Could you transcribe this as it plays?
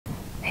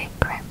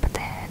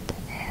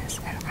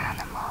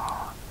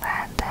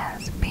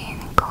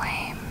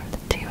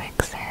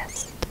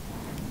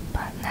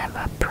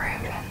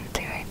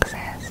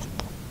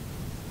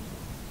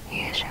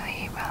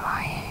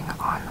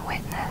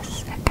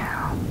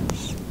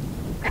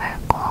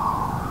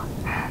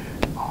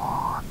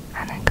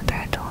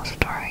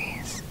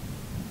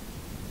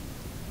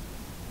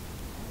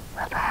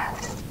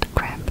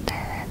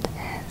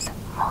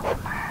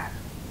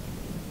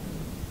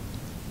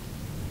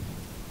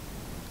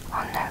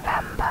On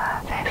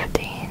November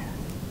 15,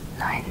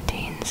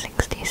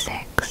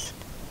 1966,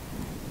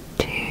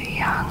 two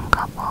young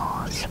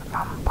couples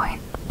from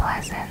Point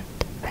Pleasant,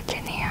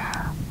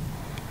 Virginia,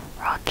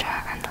 Roger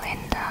and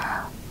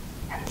Linda,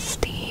 and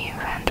Steve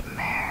and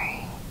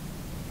Mary,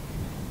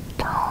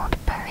 told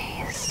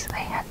police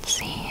they had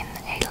seen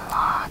a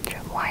large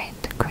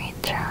white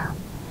creature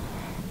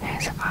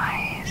whose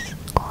eyes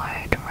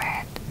glowed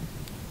red.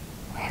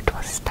 It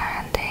was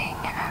standing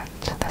at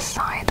the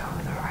side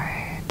of the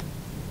road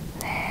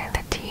near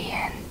the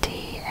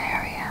TNT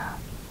area,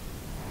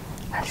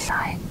 a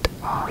site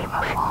of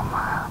a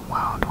former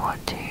World War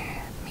II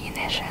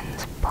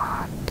munitions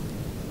plant.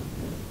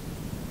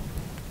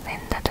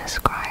 Linda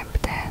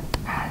described it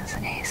as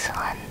a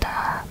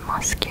slender,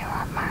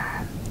 muscular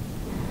man,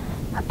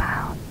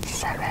 about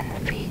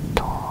 7 feet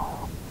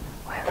tall,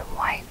 with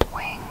white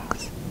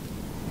wings,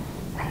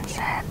 and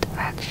said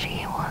that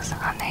she was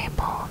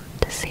unable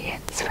to see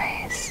its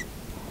face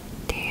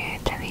due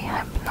to the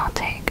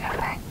hypnotic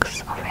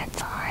effects of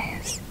its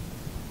eyes.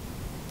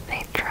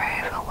 They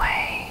drove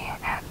away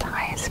at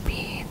high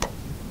speed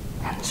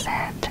and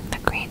said the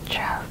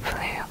creature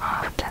flew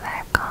after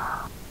their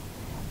car,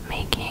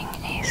 making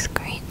a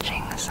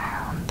screeching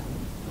sound.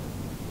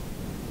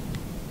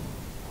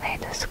 They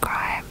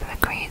describe the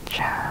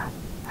creature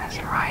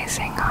as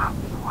rising up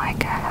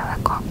like a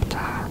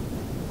helicopter,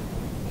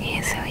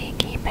 easily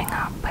keeping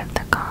up with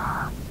the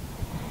car,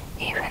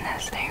 even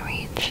as they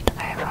reached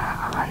over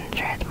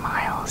 100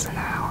 miles an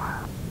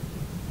hour.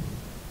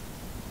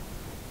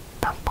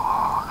 The four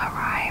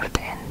arrived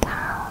in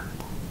town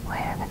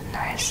with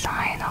no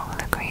sign of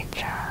the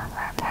creature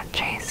that had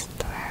chased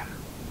them.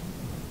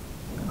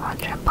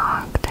 Roger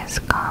parked his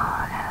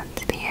car at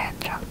the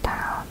edge of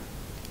town,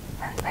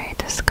 and they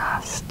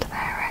discussed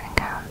their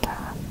encounter,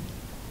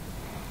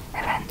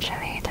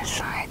 eventually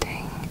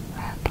deciding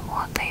that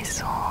what they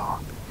saw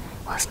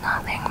was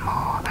nothing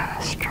more than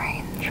a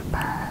strange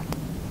bird.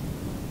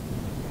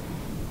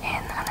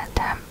 In an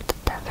attempt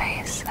to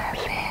face their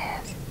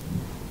fears,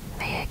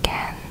 they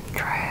again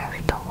drove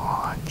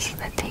towards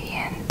the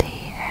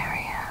TNT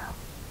area.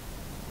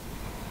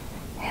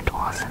 It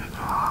wasn't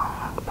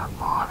long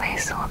before they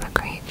saw the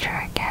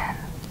creature again.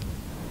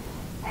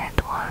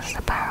 It was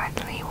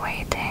apparently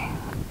waiting.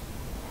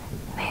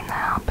 They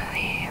now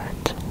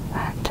believed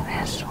that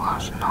this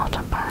was not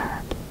a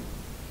bird.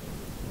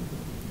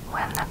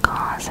 When the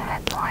car's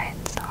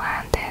headlights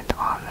landed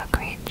on the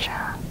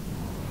creature,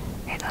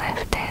 it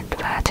lifted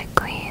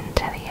vertically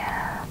into the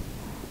air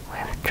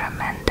with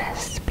tremendous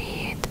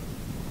speed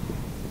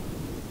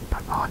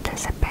before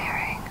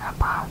disappearing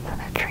above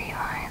the tree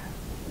line.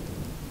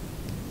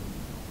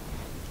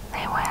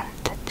 They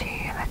went to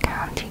the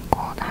county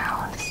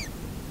courthouse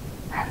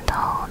and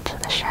told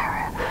the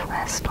sheriff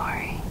their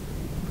story.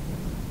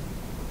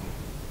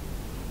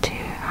 2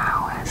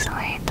 hours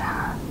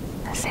later,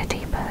 the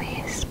city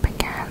police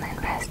began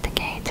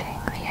investigating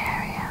the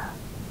area,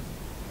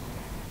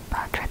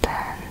 but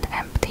returned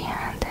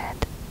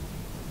empty-handed.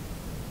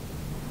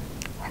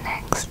 The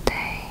next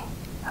day,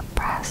 a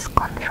press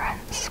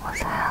conference was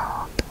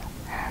held,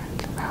 and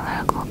the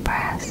local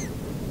press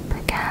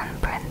began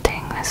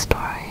printing the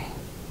story,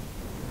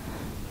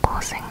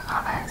 causing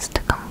others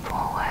to come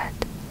forward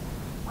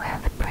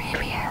with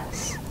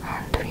previous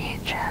and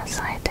future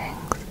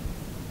sightings.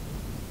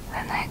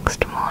 The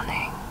next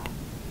morning,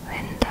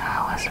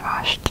 Linda was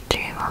rushed to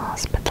the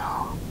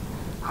hospital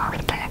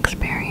after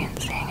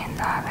experiencing a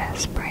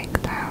nervous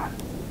breakdown.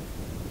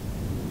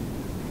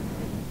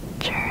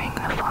 During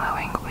the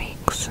following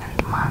weeks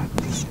and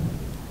months,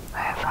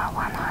 over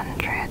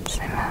 100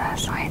 similar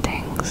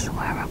sightings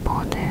were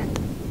reported.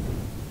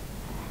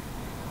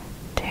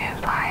 2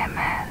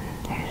 firemen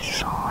who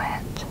saw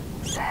it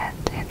said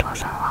it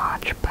was a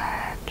large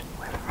bird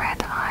with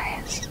red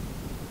eyes.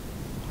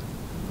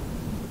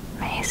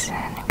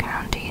 Mason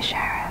County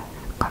Sheriff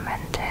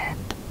commented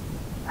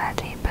that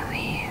he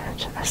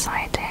believed the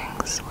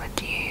sightings were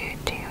due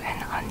to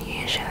an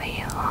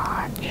unusually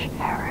large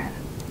heron.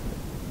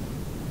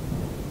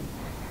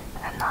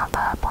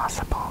 Another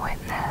possible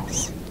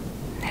witness,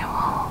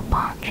 Newell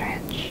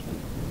Partridge,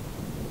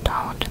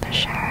 told the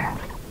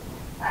sheriff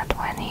that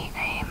when he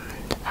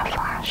aimed a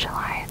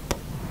flashlight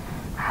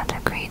at a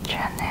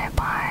creature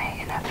nearby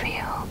in a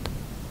field,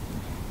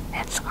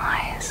 its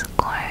eyes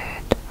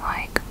glowed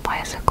like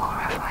bicycle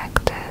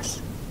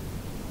reflectors.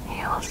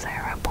 He also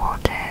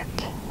reported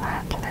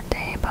that the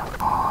day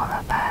before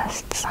the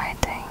first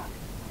sighting,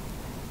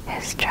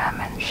 his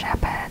German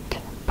Shepherd,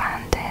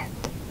 Bandit,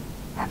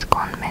 had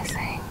gone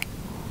missing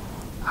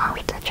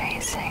after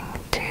chasing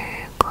 2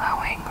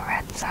 glowing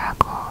red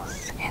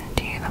circles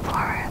into the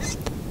forest.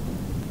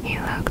 He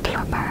looked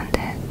for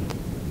Bandit,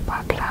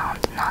 but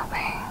found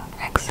nothing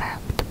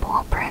except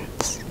paw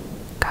prints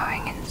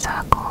going in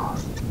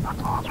circles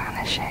before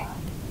vanishing.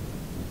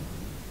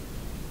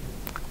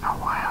 A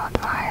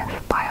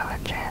wildlife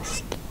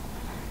biologist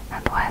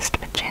at West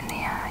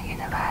Virginia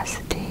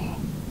University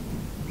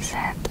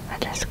said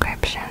the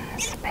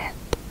descriptions fit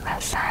the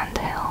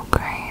sandhill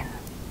crane,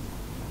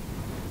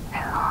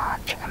 a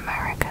large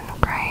American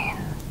crane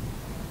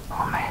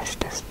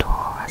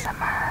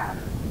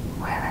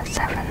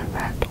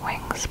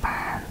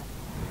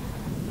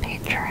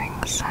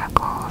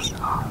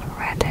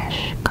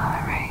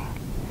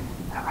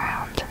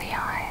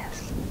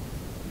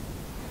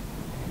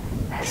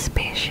This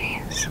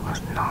species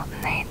was not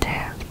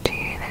native to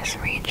this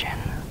region.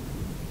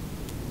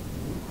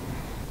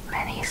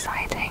 Many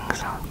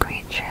sightings of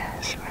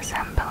creatures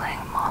resembling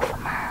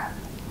Mothman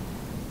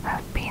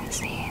have been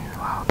seen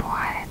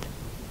worldwide.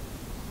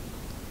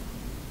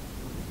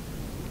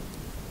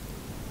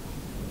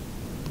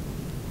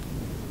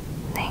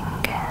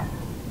 Ningen.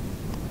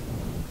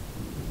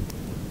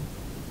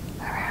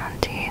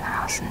 Around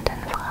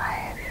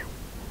 2005,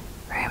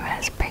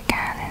 rumors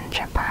began in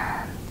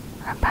Japan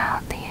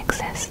about the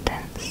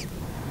existence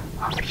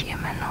of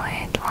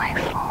humanoid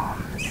life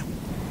forms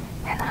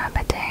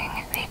inhabiting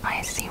the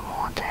icy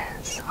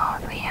waters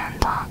of the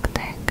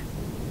Antarctic.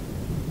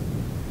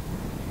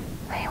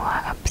 They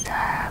were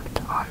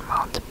observed on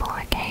multiple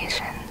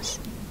occasions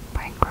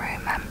by crew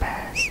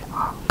members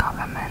of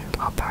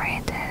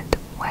government-operated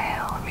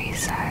whale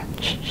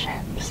research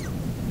ships.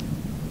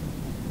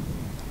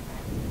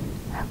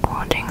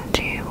 According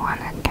to one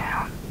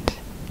account,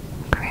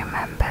 crew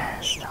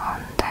members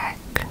on deck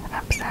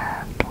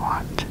observed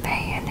what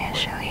they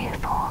initially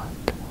thought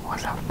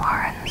was a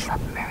foreign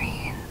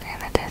submarine in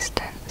the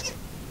distance.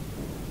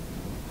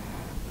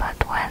 But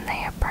when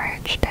they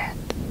approached it,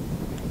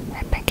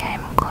 it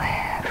became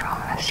clear from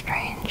the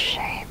strange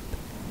shape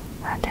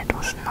that it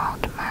was not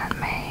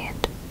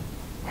man-made,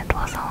 it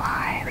was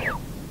alive.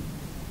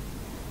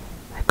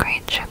 The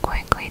creature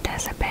quickly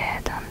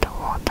disappeared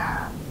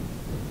underwater.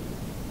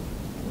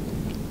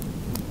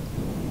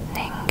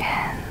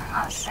 Ningen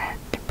are said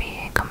to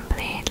be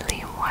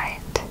completely white,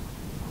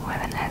 with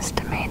an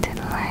estimated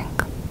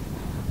length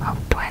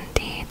of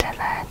 20 to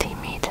 30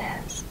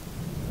 meters.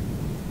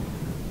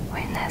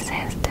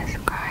 Witnesses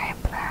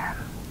describe them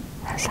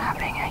as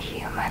having a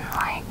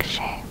human-like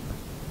shape,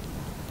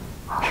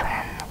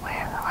 often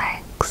with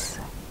legs,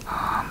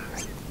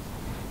 arms,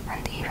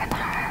 and even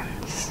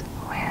hands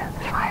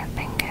with 5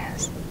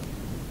 fingers.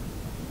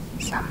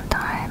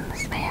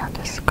 Sometimes they are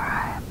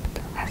described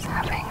as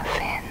having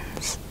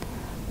fins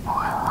or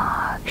a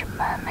large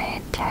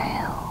mermaid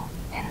tail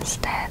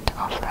instead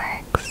of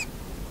legs.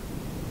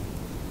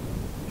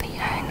 The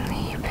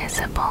only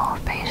visible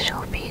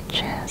facial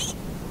features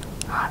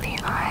are the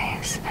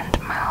eyes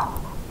and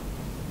mouth.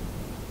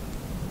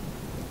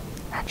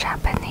 A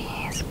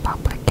Japanese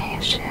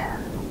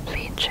publication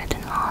featured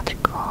an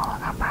article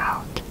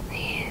about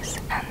these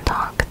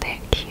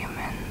Antarctic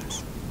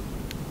humans.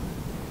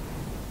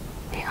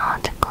 The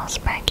article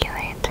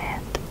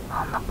speculated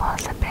on the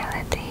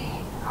possibility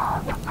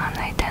of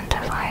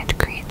unidentified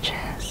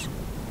creatures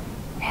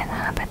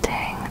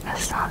inhabiting the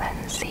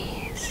southern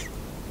seas,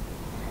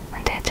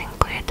 and it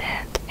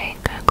included a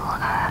Google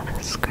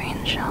Earth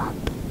screenshot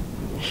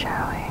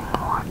showing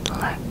what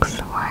looks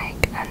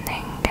like a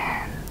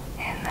Ningen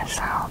in the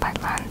South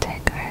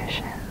Atlantic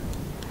Ocean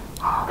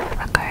off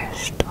the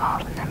coast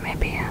of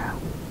Namibia.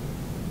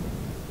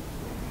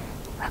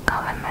 The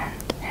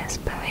government is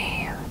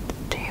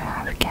believed to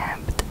have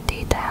kept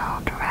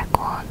detailed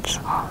records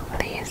of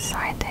these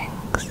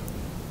sightings,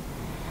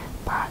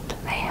 but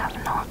they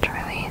have not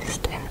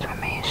released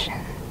information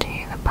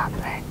to the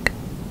public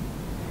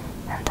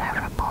and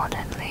have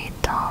reportedly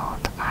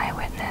told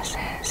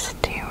eyewitnesses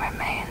to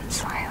remain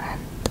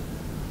silent.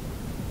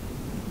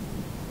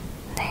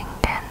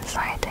 Ningen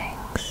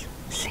sightings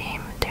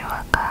seem to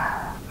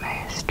occur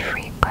most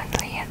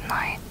frequently at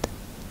night.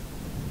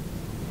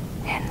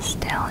 In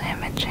still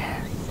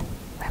images,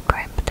 the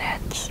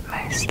cryptids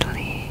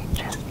mostly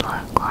just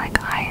look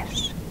like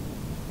ice,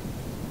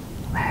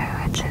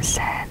 though it is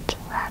said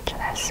that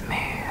their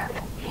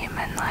smooth,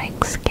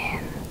 human-like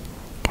skin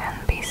can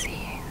be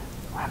seen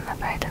when the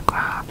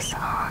photographs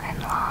are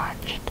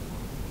enlarged.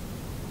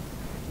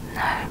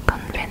 No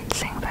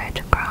convincing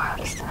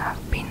photographs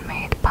have been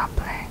made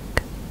public,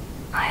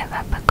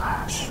 either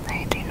because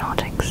they do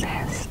not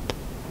exist,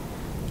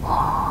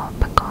 or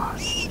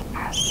because,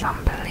 as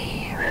some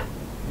believe,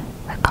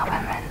 the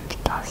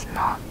government does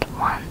not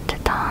want to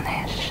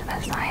tarnish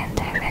the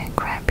scientific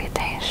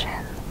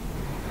reputation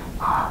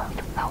of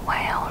the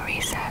whale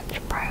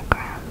research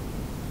program.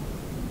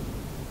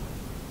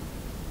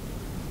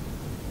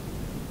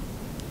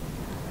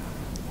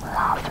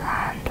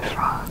 Loveland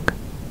Frog.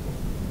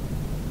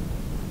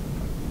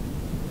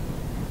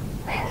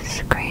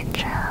 This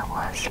creature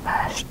was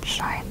first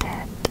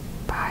sighted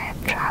by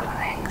a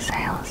traveling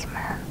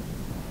salesman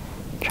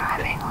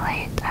driving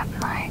late at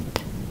night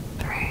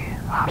through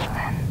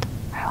Loveland,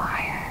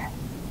 Ohio,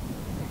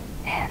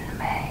 in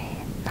May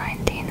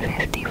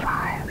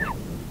 1955.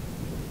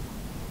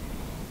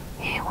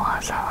 He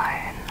was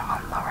alone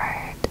on the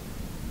road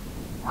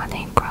when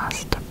he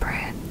crossed a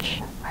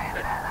bridge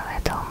over the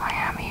Little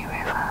Miami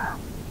River.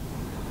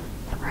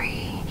 3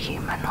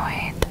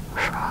 humanoid,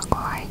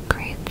 frog-like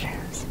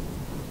creatures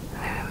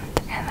loomed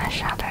in the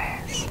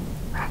shadows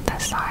at the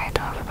side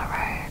of the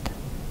road.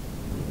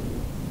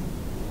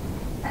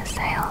 The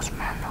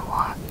salesman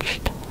watched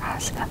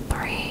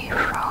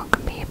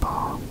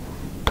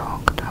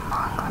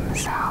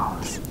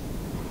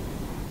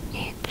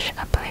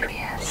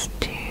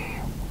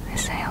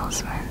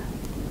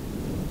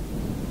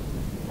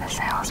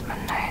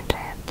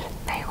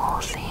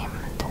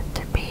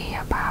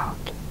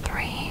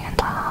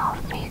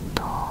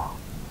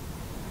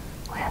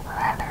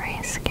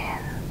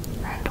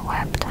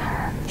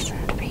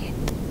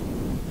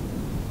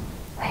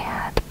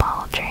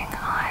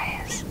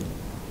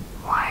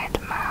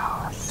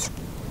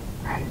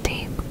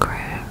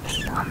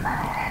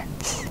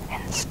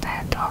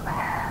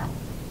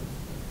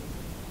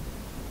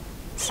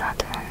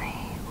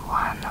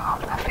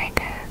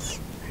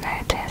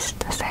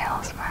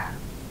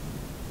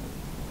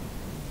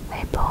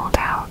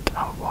out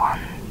a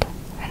wand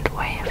and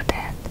waved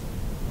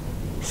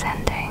it,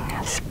 sending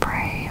a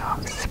spray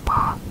of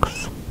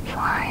sparks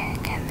flying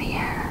in the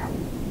air.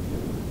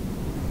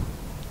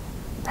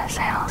 The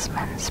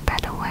salesman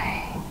sped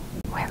away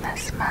with the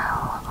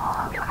smell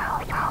of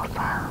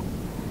alfalfa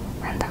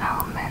and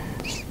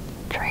almonds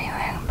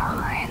trailing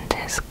behind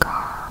his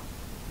car.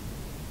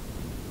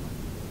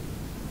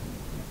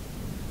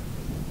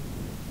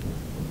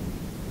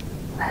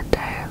 The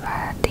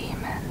Dover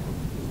Demon.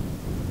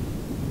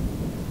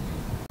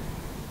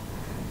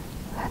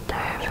 The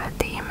Dover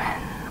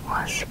Demon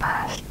was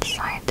first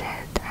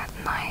sighted at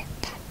night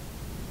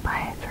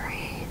by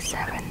three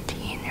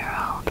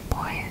 17-year-old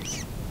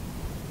boys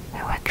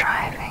who were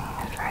driving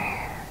through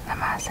the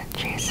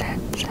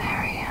Massachusetts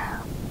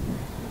area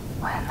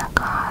when the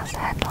car's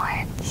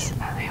headlights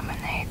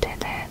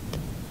illuminated it.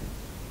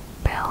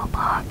 Bill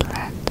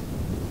Bartlett,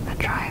 the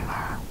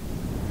driver,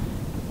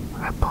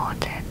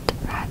 reported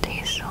that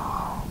he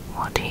saw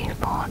what he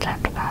thought at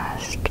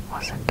first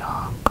was a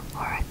dog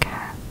or a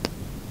cat,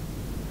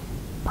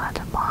 but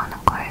upon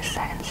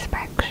closer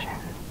inspection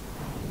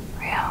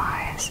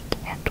realized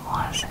it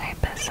was a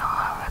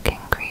bizarre-looking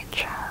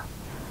creature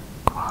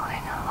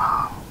crawling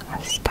along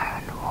a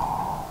stone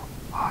wall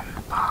on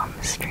Farm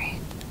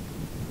Street.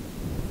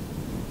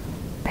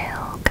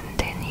 Bill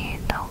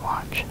continued to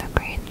watch the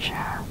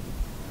creature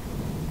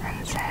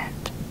and said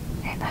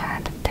it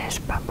had a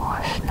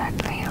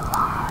disproportionately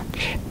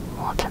large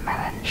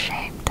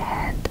watermelon-shaped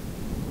head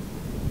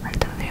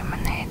and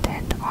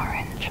illuminated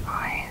orange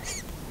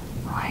eyes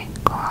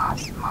like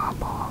glass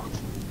marbles.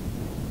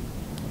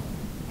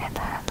 It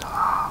had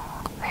long,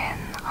 thin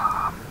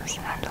arms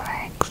and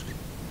legs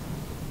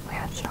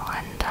with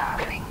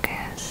slender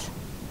fingers,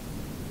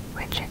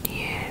 which it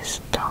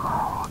used to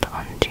hold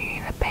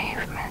onto the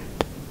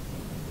pavement.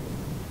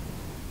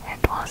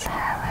 It was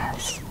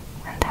hairless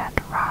and had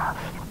rough,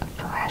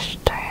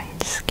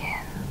 flesh-toned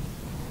skin,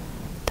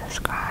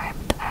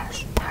 described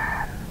as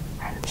tan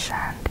and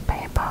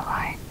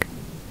sandpaper-like.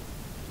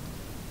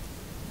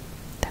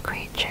 The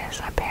creature's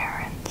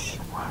appearance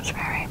was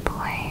very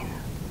plain.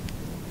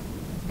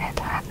 It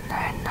had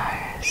no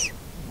nose,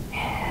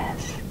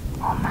 ears,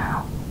 or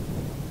mouth.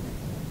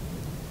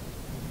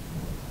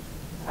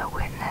 The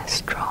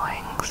witness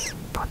drawings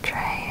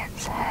portray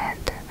its head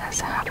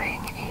as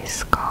having a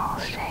skull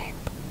shape,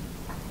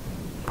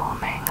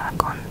 forming a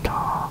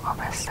contour of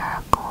a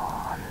circle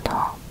on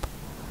top,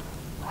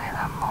 with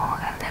a more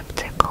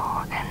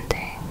elliptical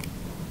ending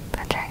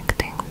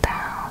projecting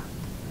down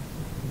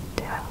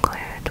to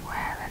include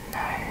where the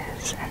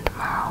nose and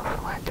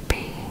mouth would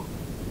be.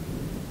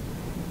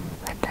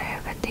 The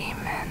Dover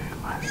Demon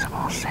was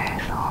also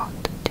thought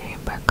to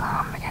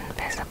become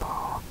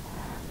invisible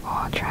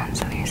or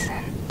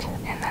translucent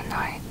in the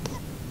night.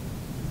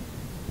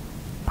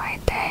 By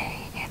day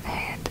it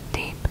hid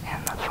deep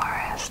in the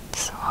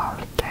forests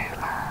of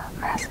Dover,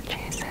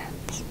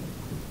 Massachusetts.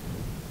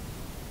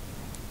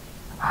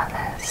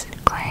 Others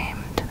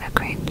claimed the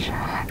creature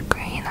had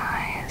green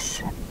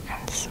eyes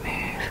and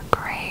smooth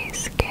grey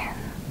skin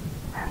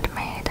and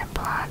made a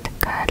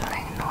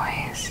blood-curdling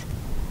noise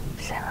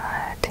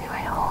similar to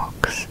a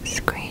hawk's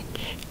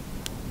screech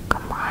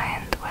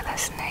combined with a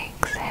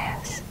snake's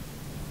hiss.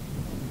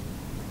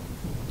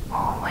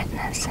 All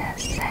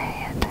witnesses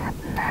say it had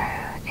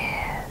no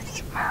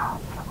ears,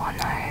 mouth, or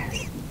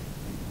nose.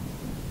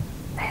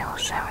 They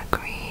also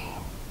agree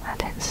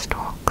that it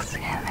stalks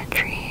in the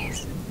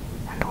trees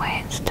and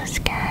waits to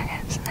scare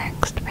its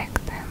next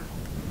victim.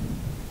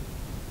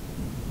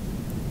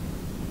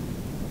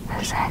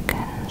 The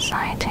second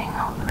sighting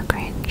of the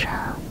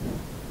creature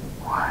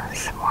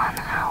was 1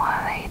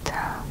 hour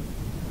later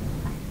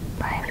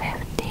by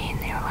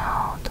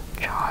 15-year-old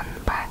John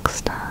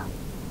Baxter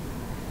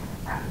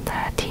and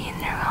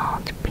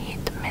 13-year-old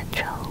Pete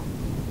Mitchell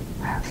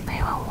as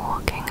they were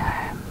walking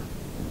home.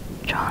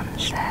 John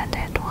said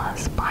it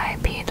was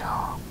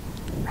bipedal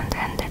and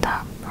ended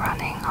up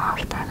running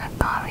after a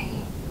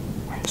gully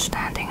and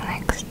standing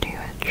next to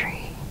a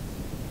tree.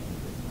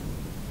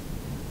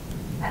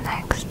 The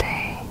next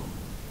day,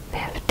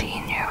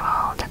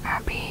 15-year-old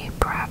Abby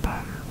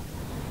Brabham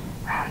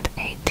and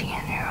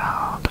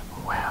 18-year-old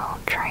Will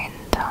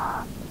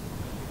Traintor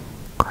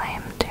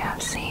claimed to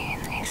have seen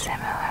a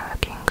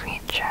similar-looking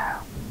creature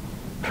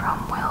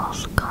from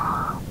Will's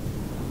car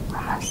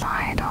on the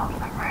side of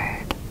the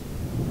road.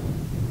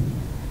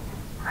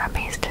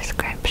 Abby's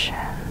description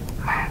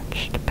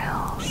matched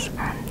Bill's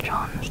and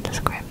John's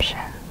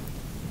description,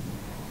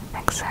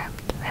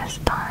 except this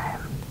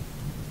time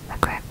the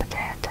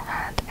cryptid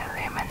had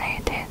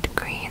illuminated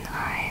green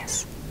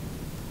eyes.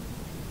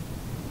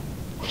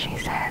 She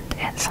said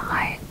its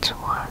height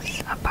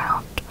was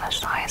about the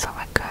size of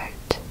a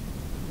goat.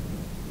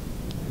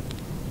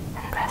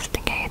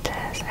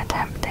 Investigators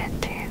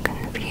attempted to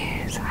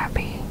confuse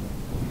Abby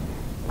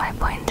by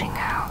pointing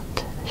out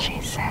she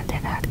said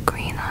it had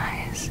green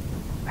eyes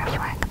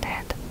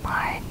reflected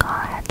by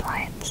car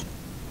headlights,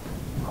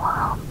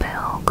 while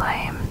Bill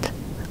claimed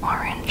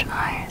orange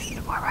eyes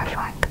were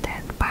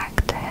reflected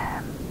back to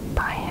him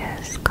by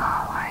his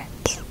car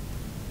lights.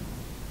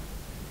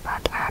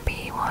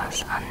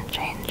 was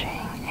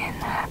unchanging in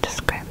her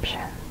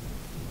description.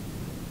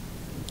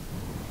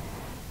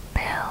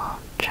 Bill,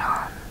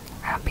 John,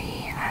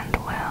 Abby, and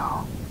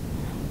Will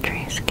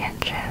drew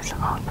sketches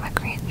of the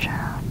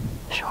creature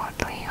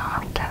shortly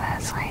after their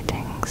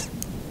sightings.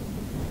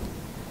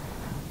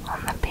 On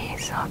the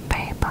piece of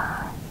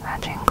paper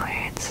that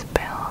includes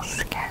Bill's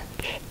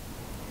sketch,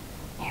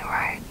 he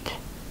wrote,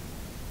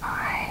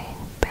 "I,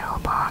 Bill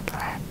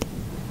Bartlett,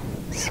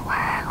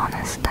 swear on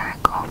a stack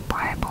of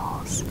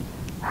Bibles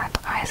that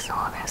I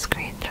saw this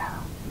creature."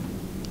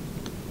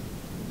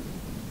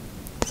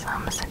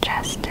 Some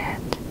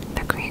suggested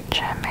the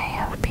creature may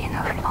have been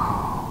a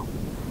foal,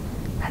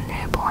 a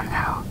newborn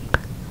elk,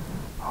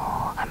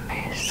 or a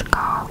moose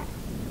calf.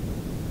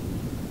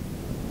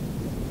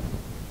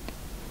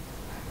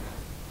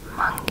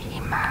 Monkey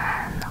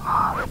Man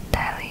of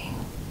Delhi.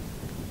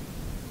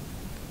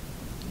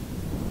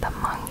 The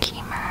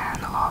Monkey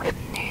Man of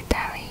New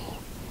Delhi,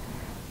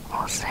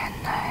 also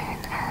known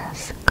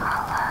as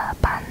Kala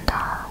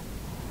Banda,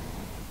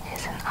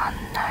 is an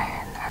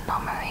unknown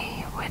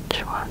anomaly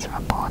which was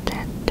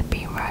reported to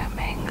be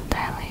roaming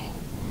Delhi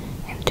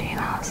in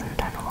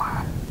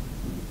 2001.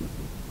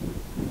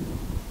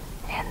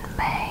 In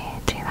May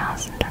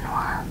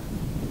 2001,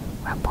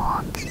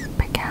 reports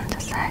began to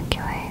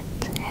circulate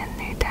in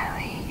New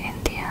Delhi,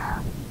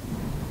 India,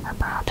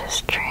 about a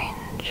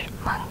strange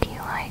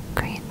monkey-like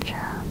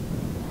creature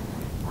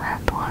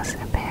that was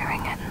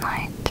appearing at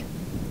night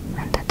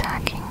and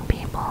attacking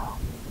people.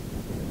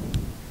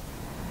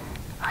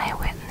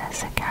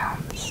 Eyewitness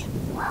accounts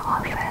were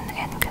often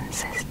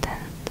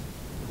inconsistent,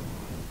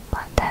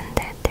 but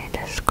tended to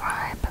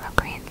describe the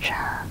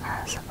creature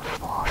as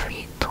 4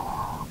 feet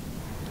tall,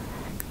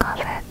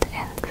 covered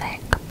in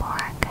thick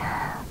black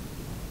hair,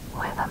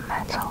 with a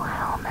metal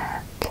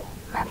helmet,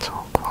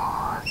 metal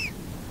claws,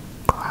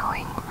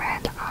 glowing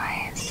red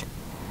eyes,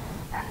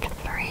 and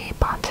 3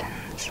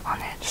 buttons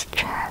on its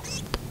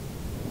chest.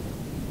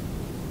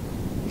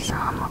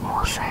 Some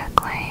also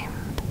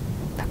claimed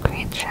the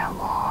creature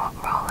wore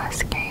roller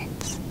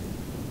skates.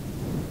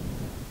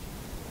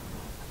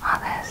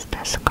 Others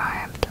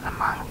described the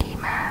Monkey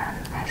Man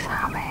as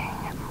having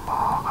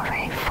more of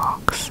a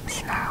fox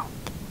snout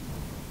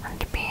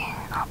and being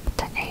up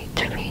to 8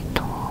 feet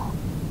tall.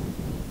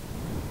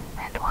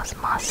 It was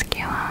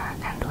muscular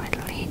and would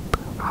leap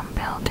from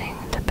building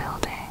to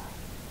building.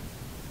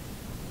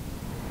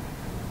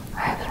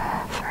 Over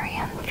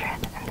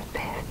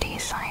 350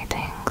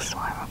 sightings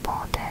were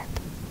reported,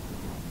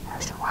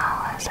 as well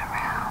as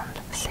around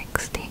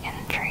 60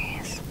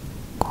 injuries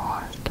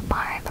caused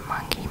by the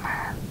Monkey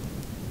Man.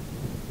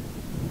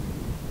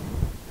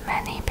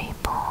 Many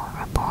people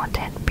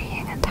reported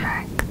being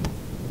attacked.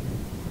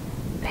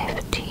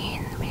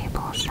 15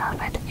 people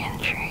suffered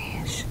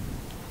injuries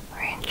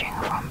ranging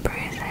from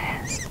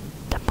bruises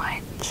to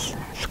bites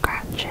and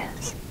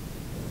scratches.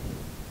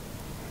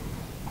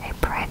 A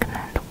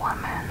pregnant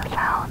woman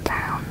fell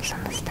down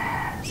some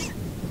stairs,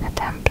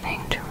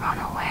 attempting to run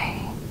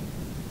away.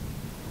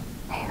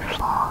 A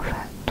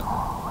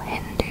 4-foot-tall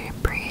Hindu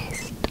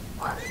priest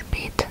was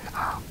beaten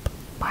up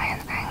by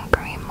an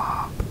angry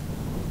mob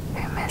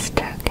who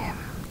mistook him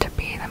to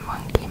be the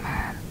Monkey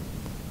Man.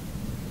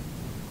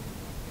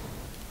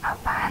 A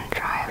van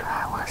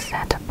driver was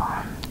set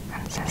upon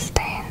and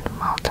sustained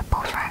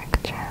multiple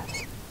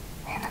fractures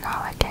in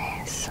another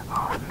case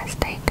of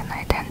mistaken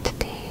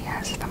identity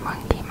as the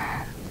Monkey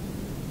Man.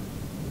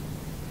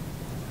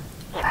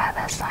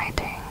 Further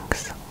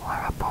sightings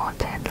were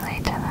reported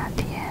later that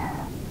year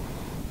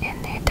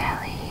in New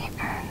Delhi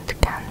and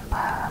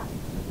Kanpur.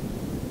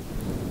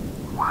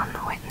 One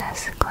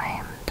witness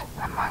claimed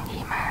the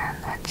Monkey Man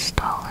had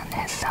stolen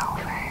his cell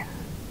phone.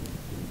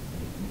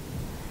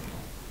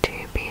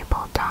 2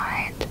 people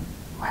died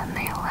when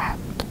they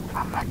leapt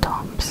from the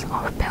tops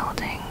of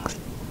buildings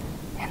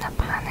in a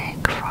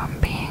panic from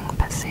being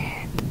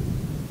pursued.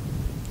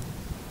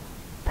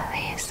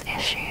 Police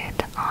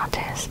issued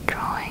artist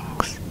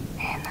drawings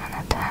in an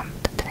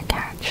attempt to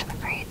catch the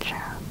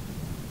creature.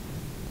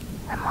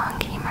 The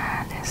Monkey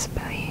Man is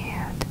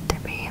believed to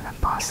be the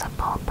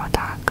possible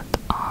product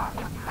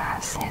of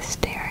mass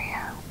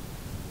hysteria.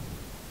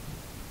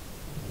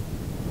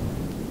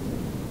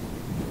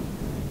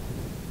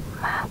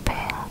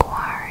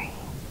 Mapinguari.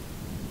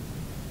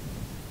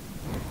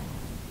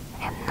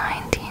 In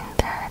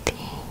 1930,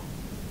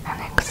 an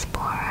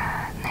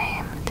explorer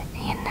named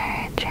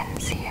Ningen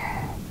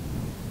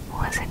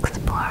was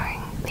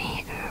exploring the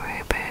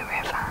Urubu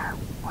River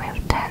with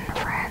 10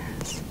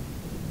 friends.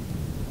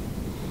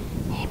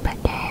 He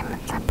became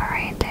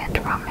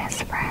separated from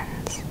his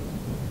friends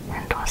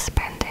and was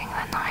spending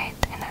the night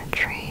in a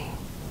tree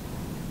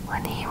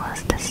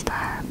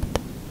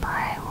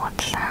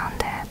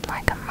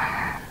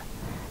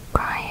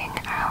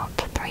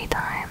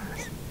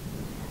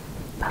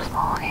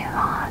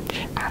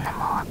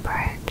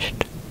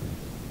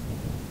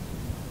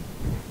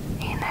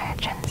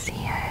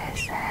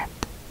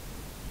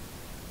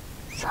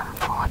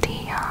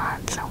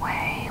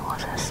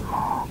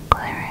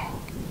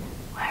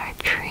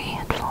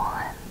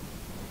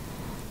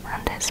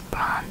its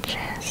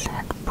branches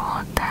had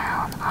brought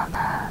down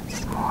other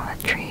smaller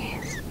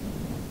trees.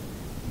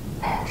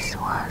 This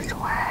was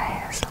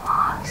where his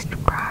last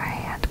cry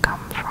had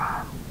come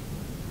from.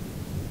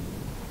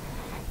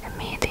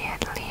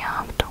 Immediately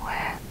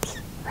afterwards,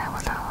 there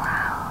was a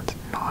loud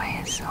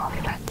noise of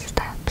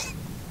footsteps,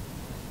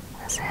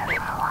 as if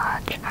a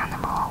large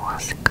animal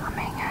was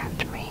coming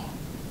at me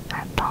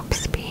at top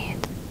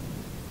speed.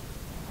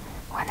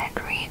 When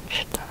it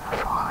reached the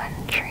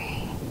fallen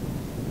tree,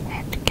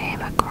 it gave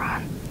a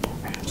grunt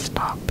and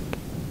stopped.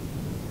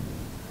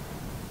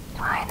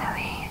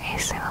 Finally, a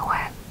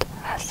silhouette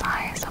the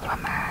size of a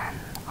man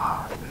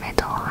of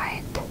middle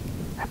height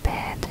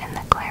appeared in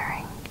the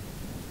clearing.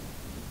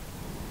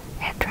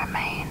 It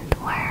remained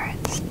where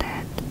it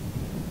stood,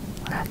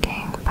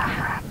 looking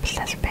perhaps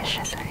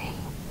suspiciously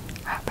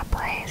at the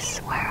place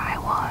where I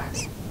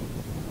was.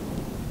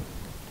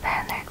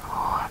 Then it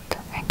roared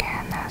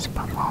again as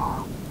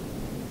before.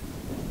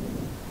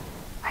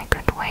 I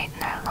could wait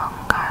no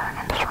longer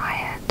and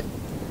fired,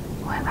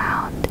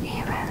 without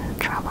even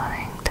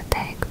troubling to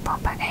take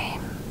proper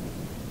aim.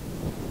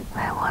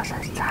 There was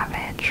a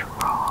savage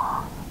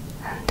roar,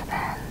 and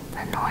then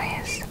the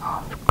noise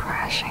of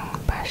crashing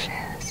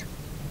bushes.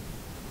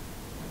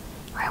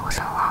 I was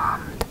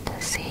alarmed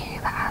to see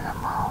the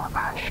animal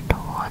rush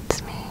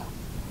towards me,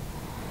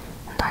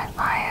 and I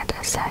fired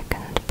a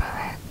second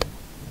bullet.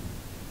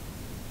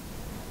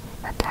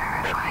 The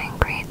terrifying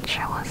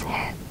creature was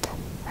hit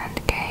and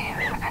gave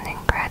an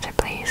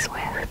incredibly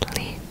swift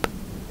leap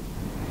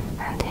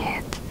and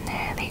hit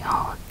near the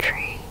old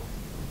tree.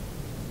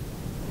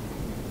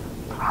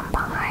 From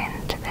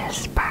behind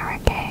this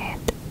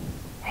barricade,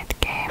 it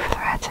gave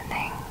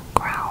threatening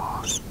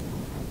growls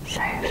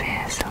so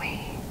fiercely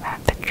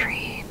that the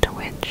tree to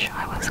which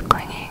I was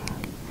clinging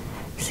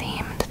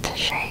seemed to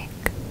shake.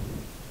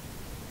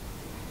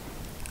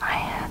 I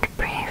had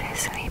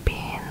previously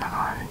been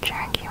on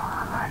jaguar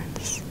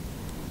hunts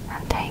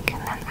and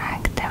taken an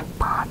active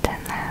part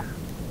in them,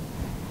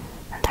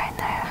 and I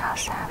know how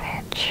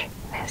savage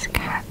this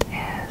cat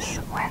is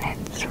when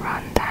it's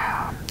run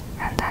down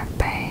and at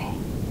bay.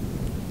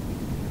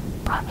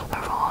 But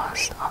the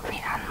roars of the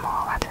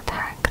animal that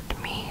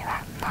attacked me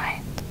that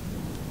night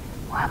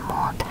were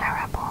more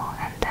terrible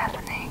and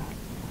deafening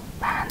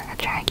than a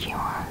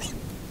jaguar's.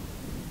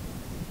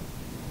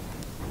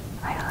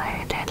 I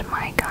loaded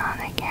my gun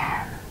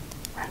again,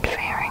 and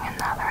fearing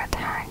another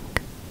attack,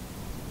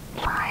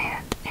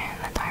 fired in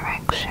the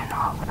direction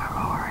of the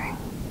roaring.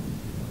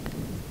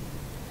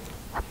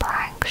 The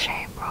black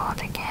shape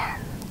roared again,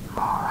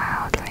 more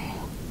loudly,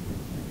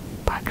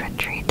 but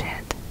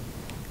retreated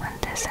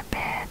and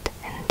disappeared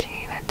into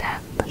the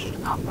depths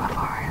of the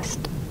forest.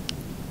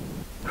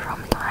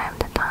 From time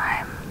to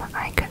time,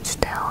 I could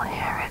still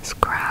hear its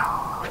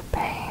growl of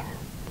pain,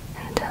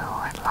 until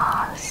at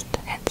last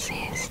it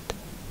ceased.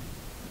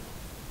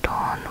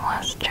 Dawn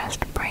was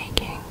just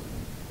breaking.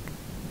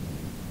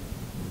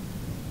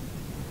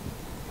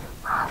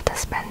 After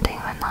spending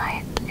the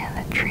night in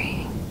the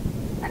tree,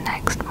 the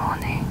next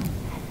morning,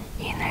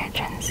 Ingen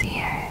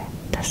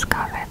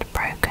discovered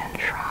broken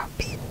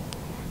shrubs,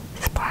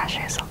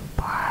 splashes of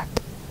blood,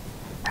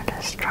 and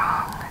a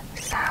strong,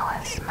 sour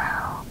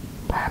smell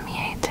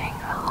permeating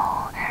the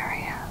whole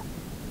area.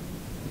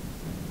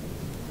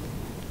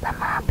 The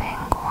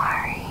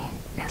Mapinguari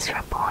is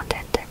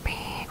reported to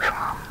be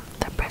from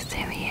the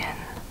Brazilian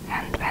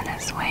and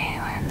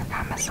Venezuelan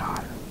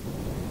Amazon,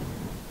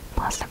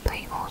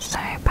 possibly also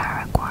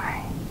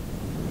Paraguay.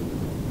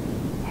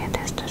 It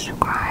is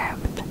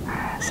described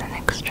as an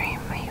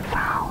extremely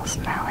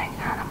foul-smelling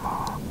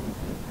animal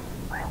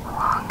with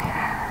long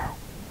hair,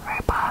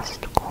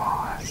 robust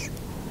claws,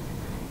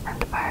 and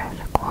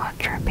both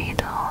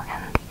quadrupedal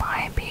and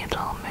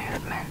bipedal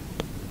movement.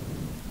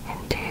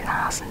 In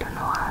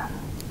 2001,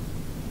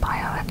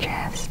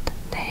 biologist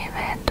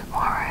David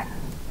Warren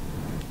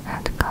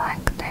had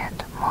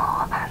collected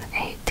more than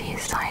 80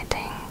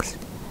 sightings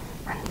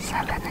and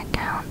 7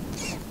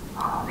 accounts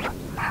of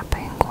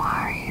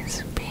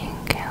Mapinguaris being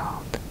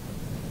killed.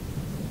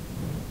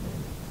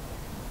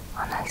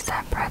 On a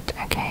separate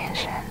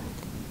occasion,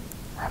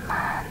 a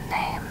man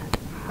named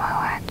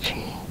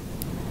Moachi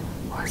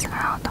was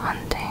out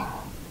hunting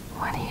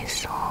when he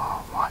saw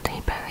what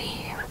he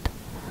believed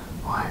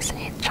was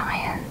a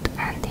giant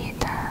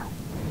anteater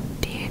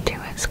due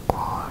to its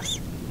claws.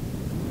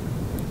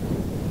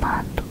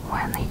 But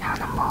when the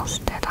animal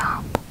stood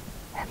up,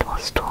 it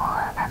was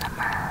taller than a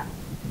man.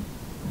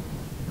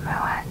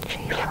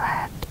 Moachi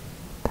fled,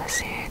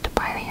 pursued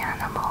by the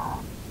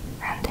animal,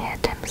 and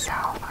hid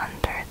himself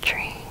under a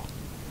tree,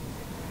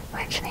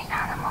 which the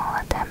animal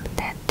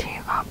attempted to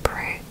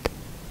uproot.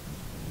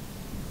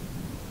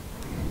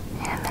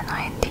 In the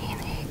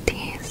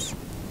 1980s,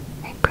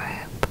 a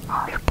group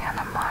of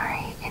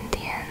Kanamari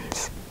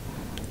Indians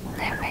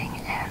living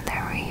in the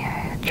Rio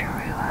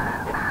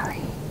Jarua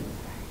Valley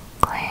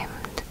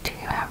claimed to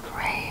have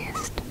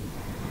raised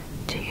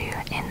 2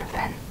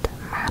 infant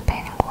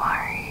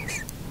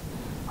Mapinguaris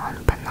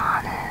on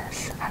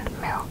bananas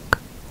and milk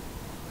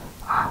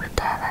after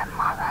their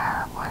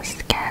mother was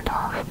scared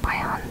off by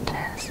hunters.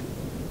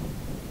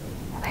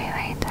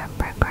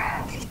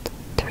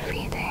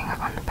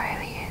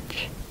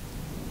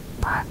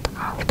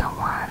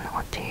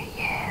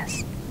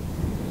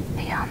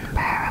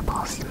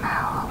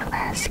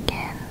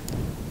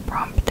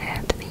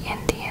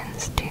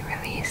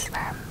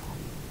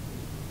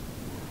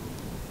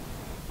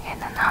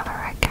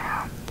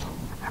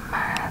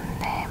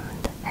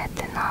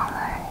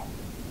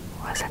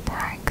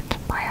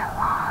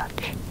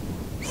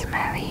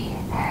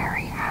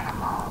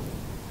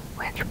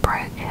 which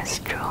broke his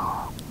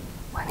jaw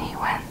when he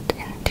went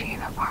into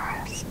the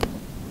forest.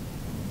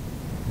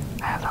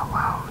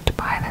 Overwhelmed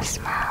by the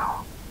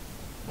smell,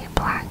 he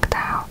blacked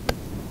out,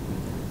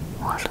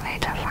 was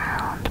later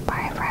found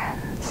by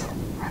friends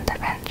and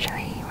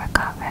eventually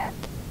recovered.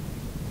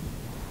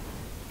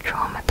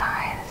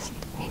 Traumatized,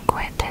 he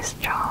quit his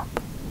job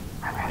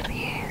and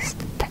refused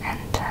to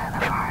enter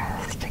the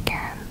forest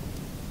again.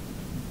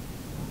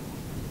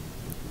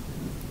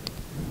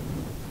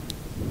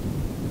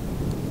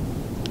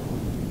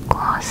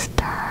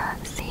 Gloucester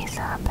Sea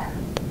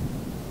Serpent.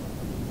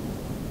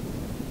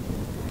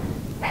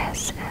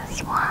 This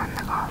is one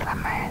of the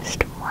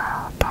most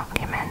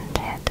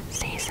well-documented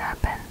sea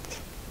serpents,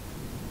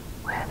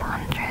 with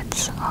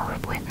hundreds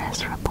of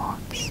witness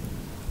reports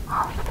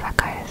off the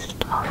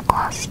coast of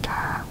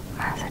Gloucester,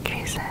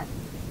 Massachusetts.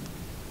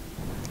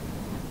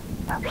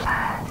 The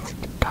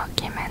first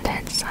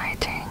documented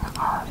sighting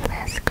of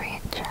this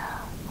creature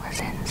was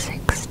in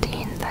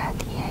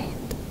 1638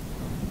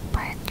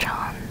 by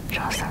John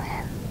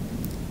Josselin,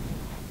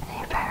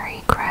 a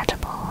very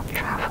credible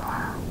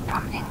traveller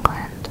from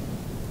England.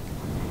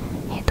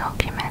 He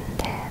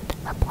documented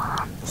the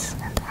plants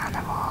and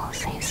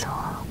animals he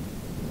saw,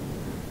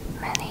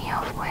 many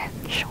of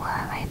which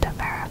were later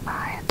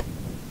verified.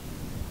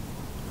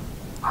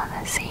 On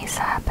the sea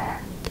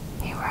serpent,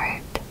 he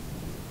wrote,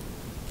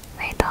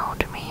 "They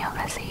told me of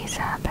a sea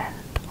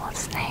serpent or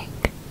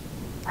snake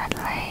that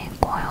lay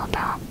coiled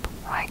up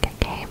like a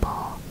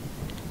cable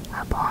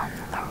upon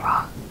the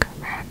rock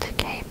at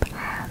Cape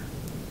Ann.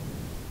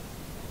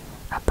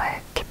 A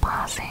boat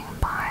passing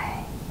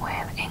by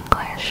with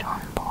English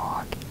on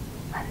board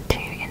and 2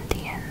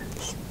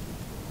 Indians.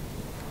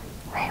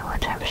 They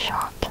would have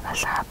shot the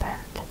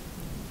serpent,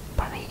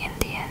 but the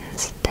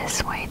Indians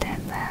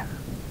dissuaded them,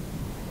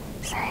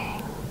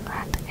 saying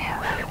that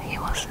if he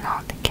was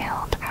not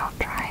killed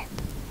outright,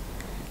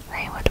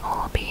 they would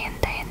all be in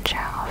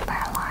danger of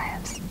their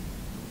lives."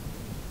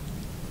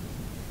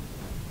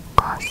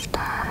 Gloucester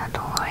had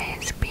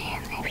always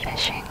been a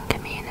fishing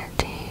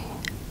community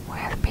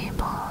with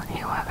people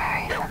who were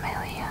very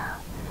familiar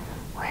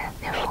with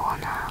the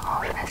fauna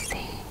of the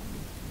sea.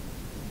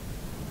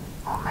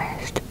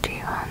 Almost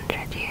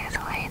 200 years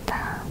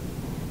later,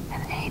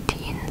 in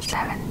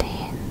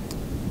 1817,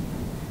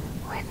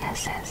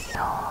 witnesses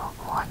saw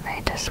what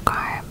they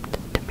described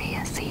to be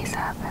a sea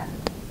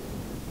serpent.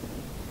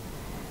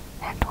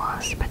 It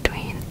was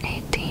between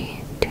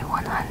 80 to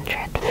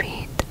 100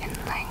 feet in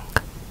length,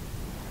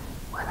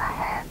 with a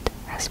head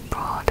as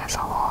broad as a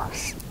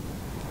horse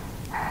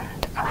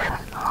and a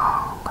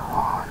foot-long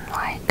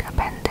horn-like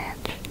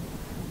appendage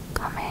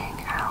coming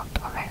out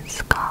of its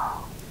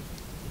skull.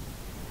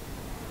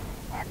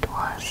 It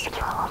was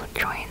full of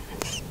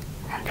joints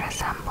and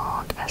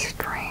resembled a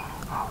string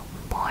of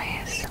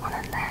buoys on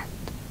a net,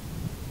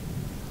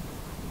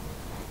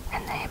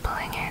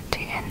 enabling it to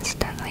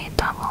instantly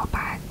double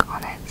back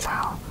on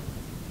itself.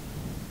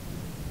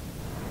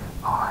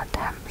 All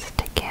attempts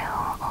to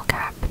kill or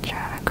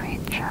capture the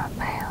creature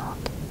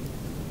failed.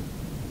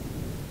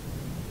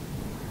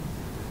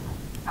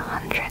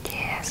 100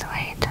 years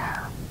later,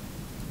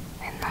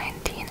 in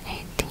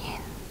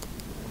 1918,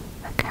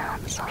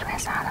 accounts of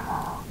this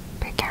animal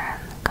began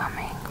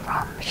coming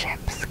from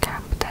ship's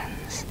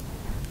captains,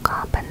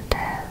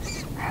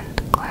 carpenters,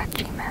 and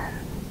clergymen.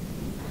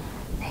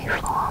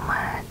 A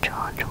former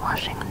George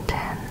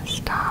Washington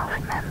staff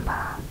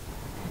member,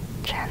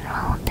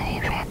 General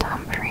David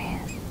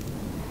Humphreys,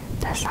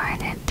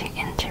 decided to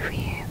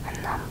interview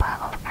a number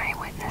of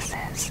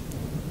eyewitnesses.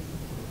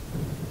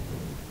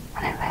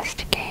 An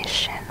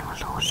investigation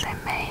was also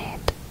made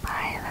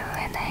by the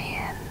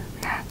Linnean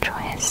Natural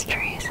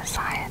History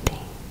Society.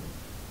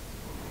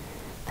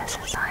 The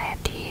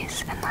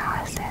Society's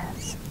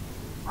analysis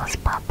was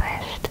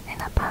published in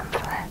a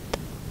pamphlet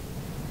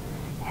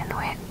in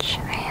which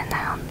they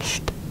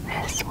announced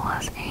this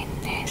was a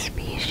new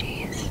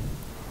species,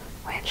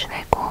 which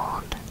they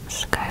called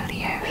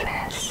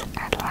Scoliophis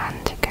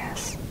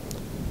atlanticus.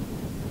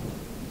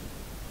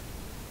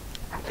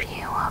 A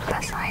few of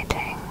the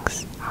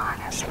sightings are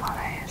as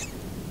follows.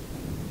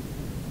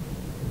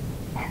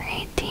 In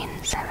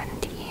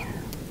 1817,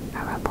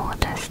 a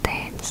reporter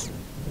states,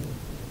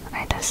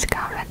 "I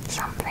discovered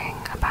something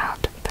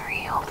about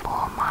 3 or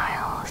 4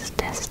 miles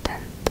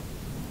distant,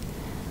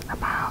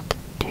 about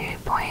 2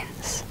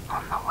 points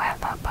on the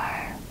weather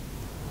bow,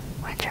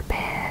 which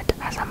appeared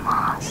as a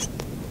mast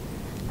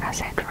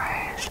as it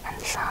rose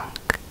and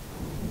sunk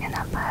in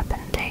a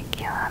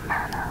perpendicular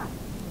manner.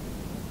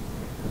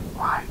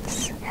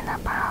 Once in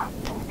about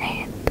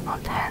 8 or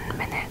 10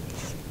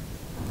 minutes,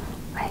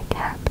 they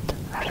kept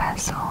the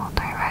vessel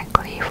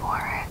directly for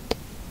it,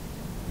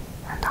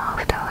 and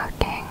after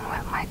looking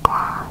with my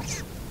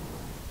glass,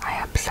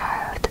 I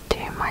observed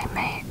to my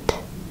mate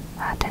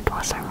that it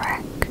was a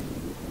wreck,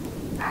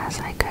 as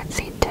I could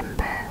see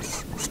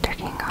timbers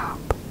sticking up.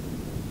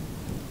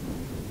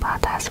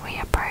 But as we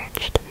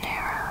approached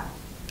nearer,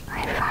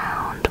 I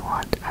found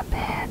what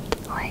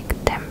appeared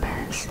like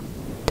timbers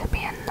to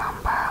be a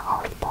number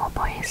of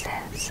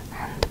porpoises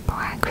and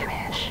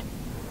blackfish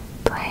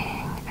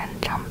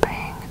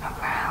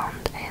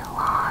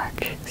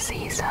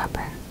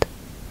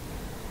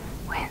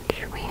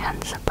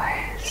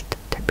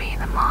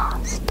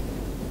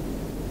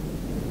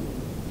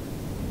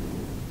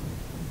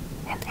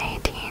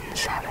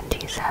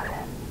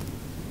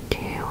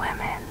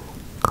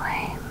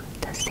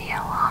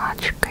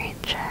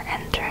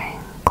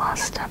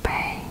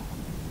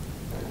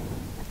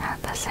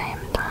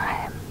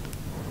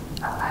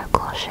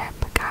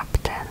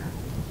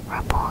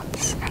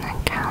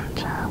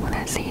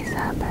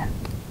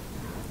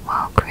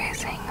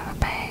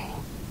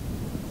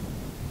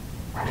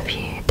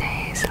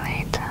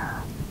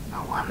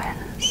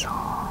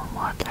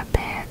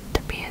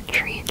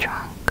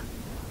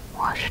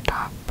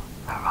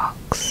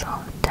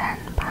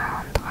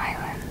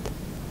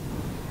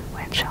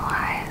which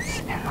lies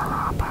in the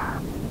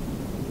harbour.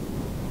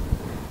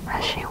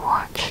 As she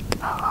watched the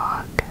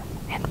log,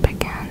 it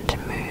began to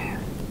move,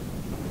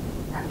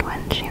 and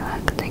when she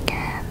looked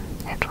again,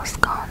 it was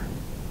gone.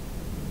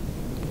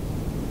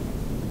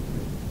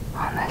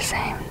 On the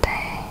same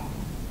day,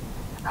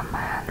 a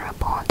man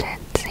reported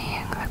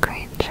seeing the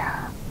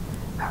creature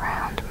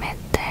around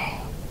midday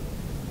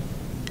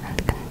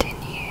and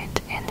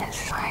continued in his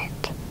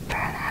sight for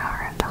an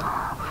hour and a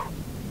half.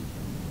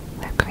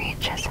 The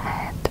creature's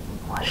head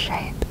was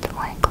shaped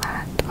like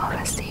that of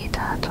a sea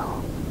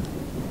turtle,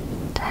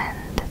 10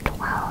 to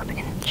 12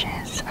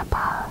 inches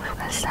above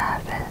the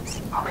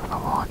surface of the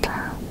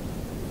water.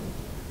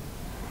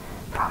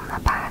 From the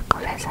back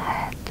of his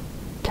head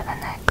to the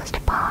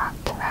next part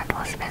that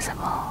was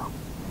visible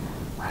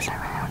was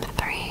around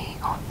 3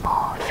 or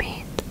 4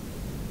 feet.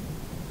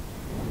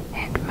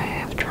 It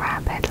moved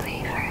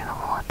rapidly through the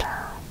water,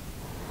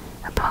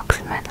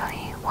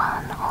 approximately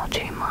 1 or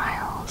 2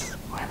 miles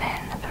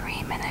within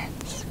 3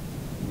 minutes.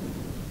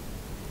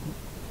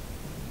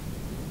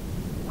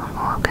 On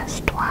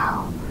August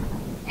 12,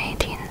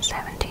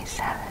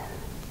 1877,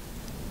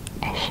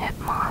 a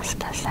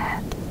shipmaster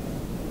said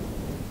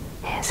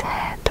his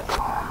head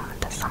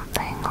formed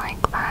something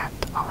like that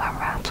of a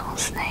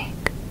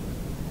rattlesnake,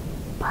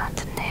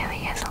 but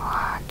nearly as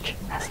large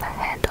as the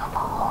head of a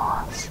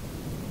horse.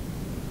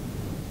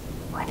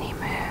 When he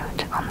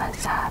moved on the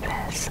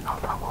surface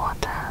of the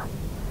water,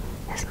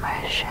 his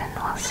motion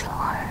was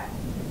slow,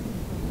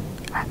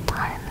 at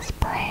times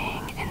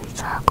playing in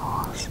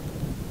circles,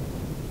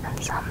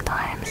 and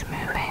sometimes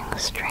moving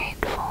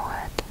straight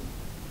forward.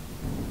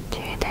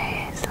 2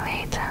 days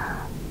later,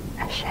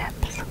 a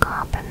ship's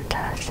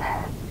carpenter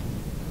said,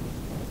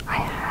 "I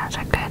had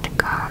a good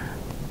gun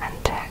and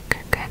took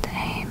good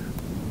aim.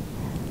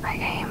 I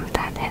aimed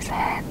at his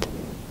head,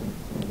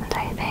 and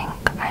I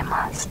think I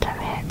must have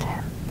hit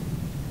him.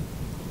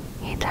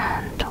 He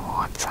turned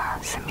towards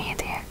us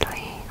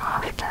immediately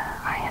after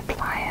I had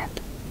fired,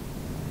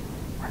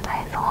 and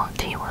I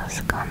thought he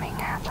was coming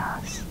at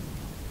us.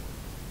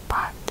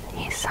 But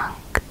he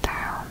sunk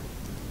down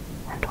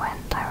and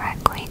went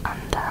directly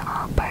under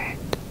our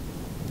boat,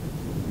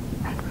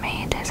 and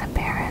made his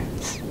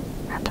appearance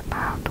at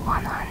about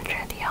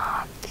 100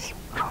 yards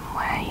from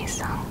where he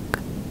sunk."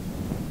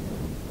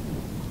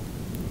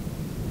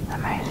 The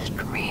most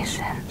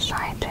recent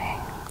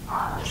sighting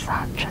of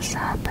such a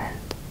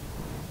serpent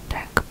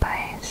took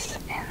place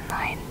in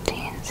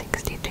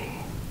 1962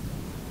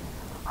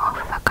 off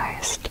the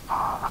coast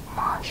of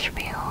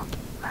Marshfield,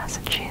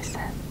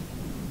 Massachusetts.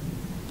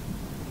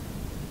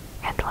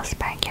 It was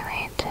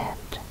speculated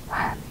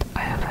that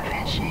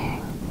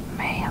overfishing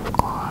may have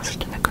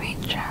caused the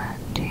creature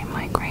to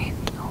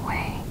migrate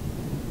away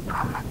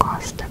from the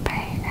Gloucester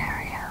Bay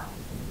area.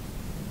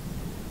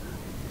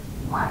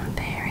 One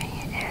theory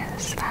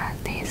is that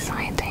these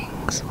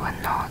sightings were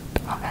not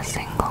of a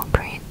single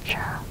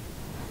creature,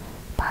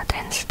 but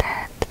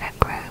instead a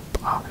group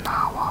of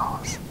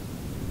narwhals.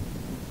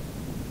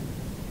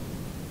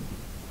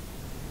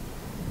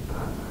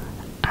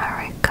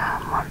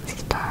 Arica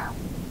Monster.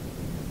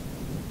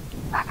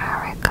 The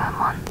Arica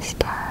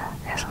Monster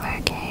is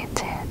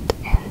located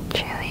in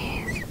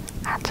Chile's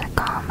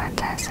Atacama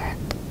Desert,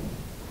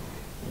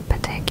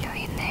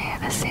 particularly near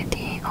the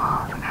city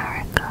of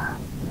Arica.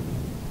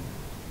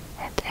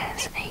 It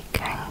is a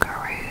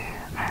kangaroo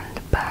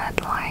and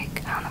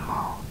bird-like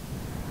animal,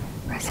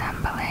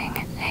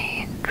 resembling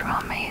a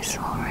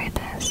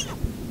Dromaeosaurus.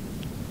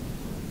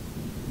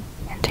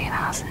 In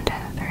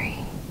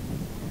 2003,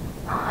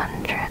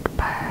 100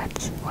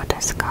 birds were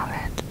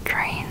discovered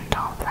drained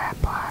of their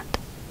blood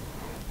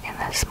in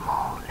the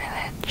small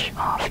village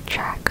of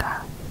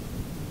Chaka.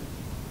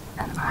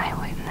 An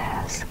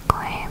eyewitness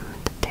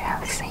claimed to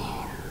have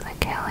seen the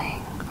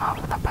killing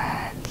of the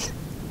birds.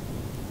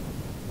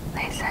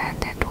 They said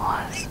it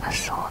was a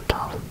sort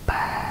of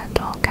bird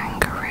or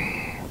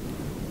kangaroo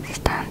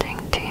standing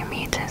 2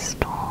 meters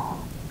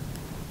tall,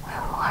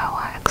 with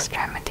lower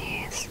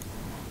extremities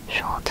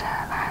shorter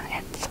than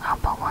its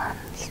upper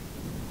ones,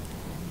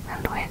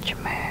 and which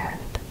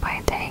moved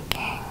by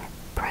taking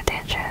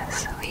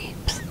prodigious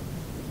leaps.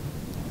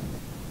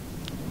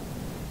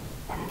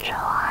 In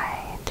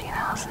July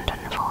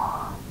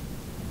 2004,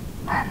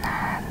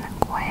 Hernan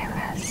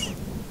Cuevas,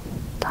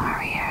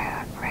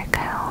 Dario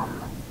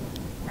Riquelme,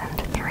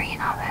 and 3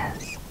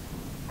 others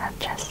had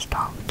just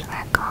stopped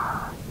their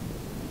car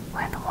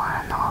when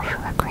one of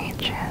the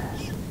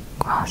creatures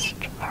crossed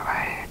the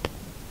road,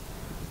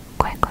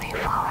 quickly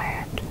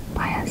followed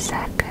by a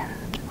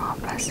second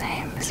of the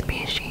same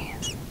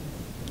species.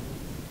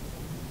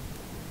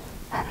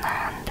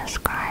 Hernan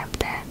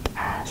described it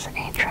as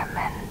a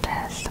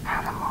tremendous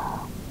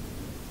animal,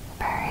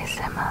 very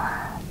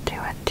similar to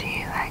a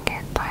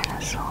 2-legged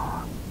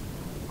dinosaur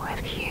with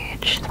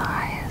huge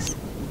thighs.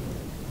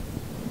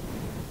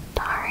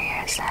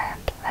 Dario said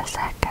the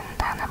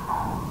second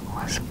animal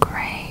was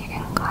grey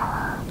in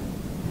colour,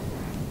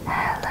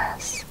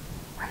 hairless,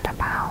 and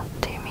about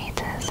 2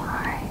 meters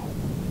high.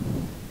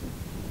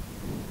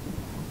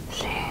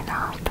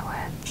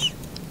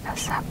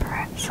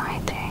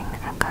 sighting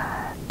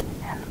occurred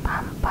in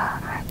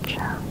Pampa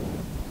Acha,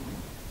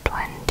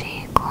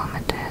 20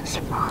 kilometers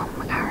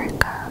from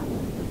Arica.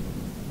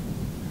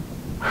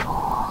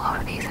 4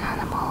 of these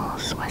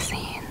animals were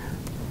seen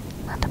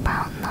at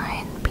about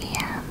 9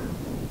 p.m.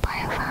 by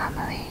a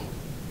family: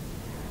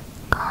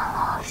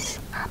 Carlos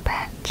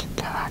Abet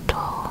de la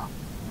Tour,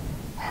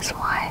 his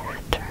wife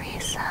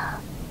Teresa,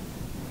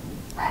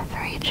 their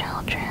 3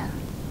 children,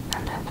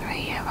 and a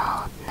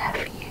 3-year-old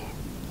nephew.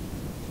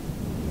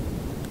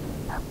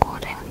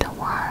 According to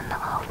one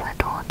of the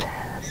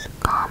daughters,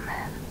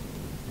 Carmen,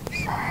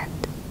 said,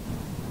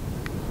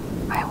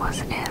 "I was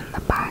in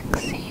the back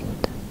seat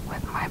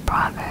with my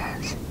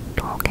brothers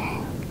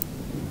talking,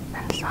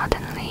 and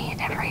suddenly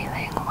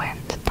everything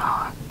went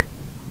dark.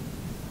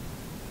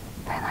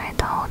 Then I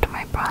told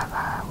my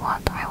brother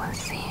what I was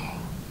seeing,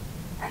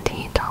 and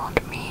he told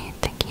me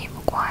to keep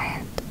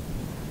quiet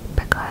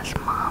because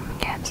Mom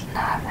gets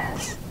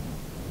nervous.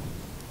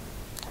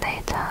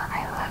 Later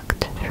I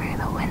looked through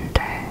the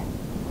window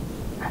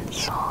and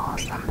saw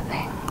some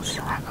things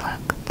that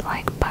looked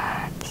like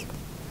birds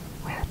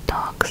with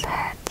dogs'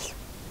 heads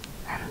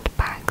and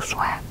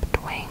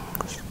back-swept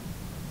wings.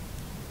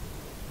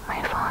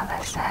 My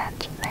father said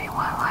they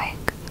were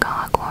like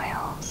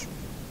gargoyles.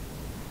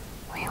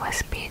 We were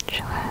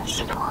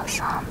speechless for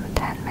some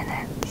 10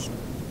 minutes,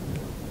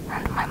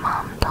 and my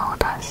mom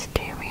told us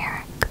to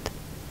react.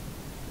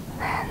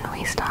 Then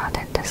we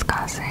started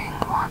discussing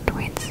what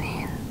we'd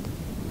seen."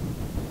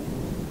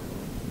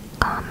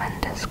 Carmen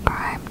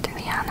described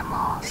the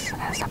animals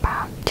as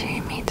about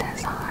 2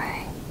 meters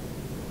high.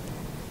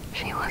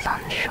 She was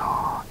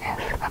unsure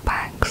if the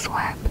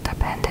back-swept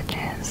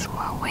appendages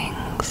were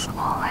wings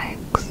or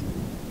legs.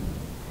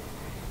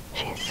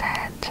 She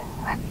said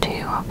that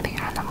 2 of the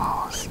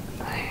animals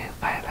flew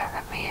over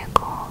the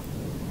vehicle,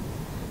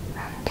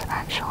 and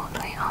that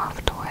shortly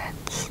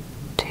afterwards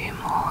 2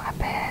 more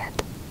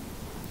appeared,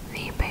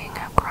 leaping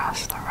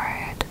across the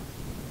road.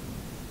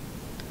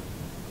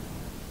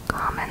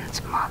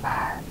 Carmen's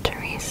mother,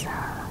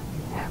 Teresa,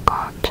 who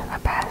got the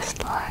best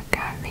look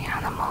at the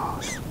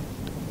animals,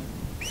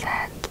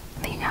 said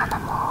the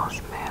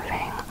animals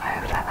moving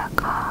over the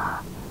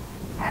car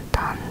had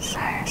done so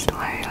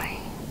slowly,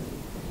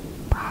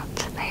 but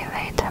they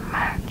later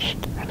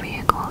matched the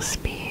vehicle's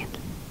speed,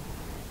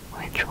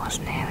 which was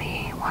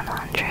nearly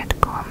 100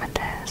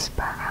 kilometers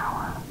per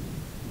hour.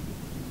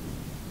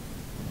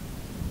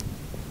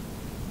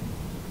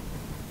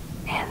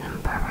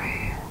 In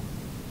Peru,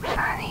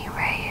 Fanny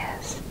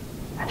Reyes,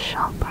 a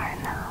shop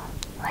owner,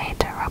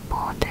 later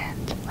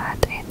reported that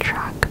a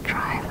truck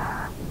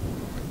driver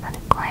had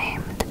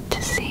claimed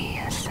to see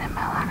a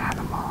similar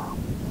animal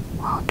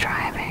while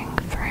driving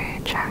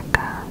through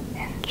Chaca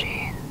in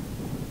June.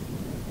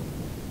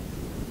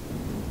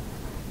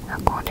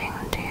 According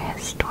to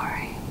his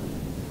story,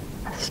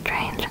 a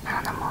strange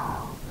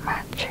animal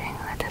matching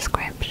the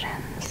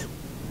descriptions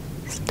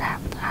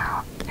stepped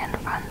out in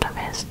front of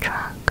his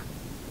truck,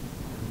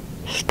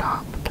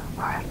 stopped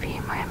for a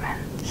few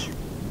moments,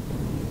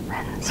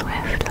 then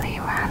swiftly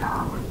ran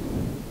off.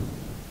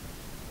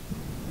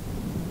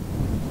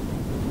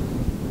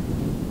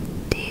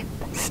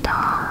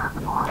 Deepstar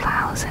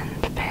 4000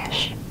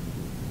 fish.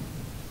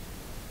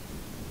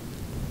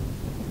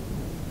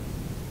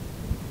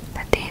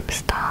 The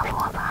Deepstar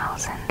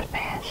 4000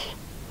 fish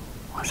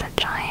was a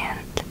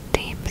giant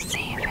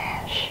deep-sea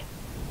fish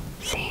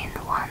seen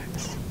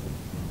once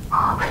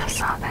off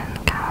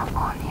southern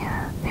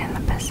California in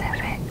the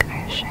Pacific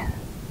Ocean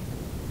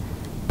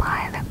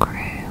by the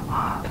crew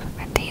of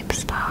the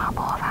Deepstar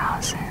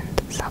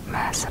 4000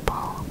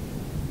 submersible.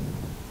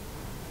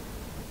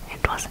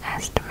 It was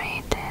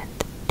estimated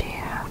to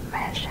have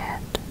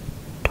measured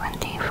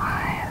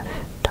 25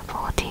 to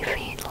 40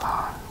 feet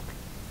long,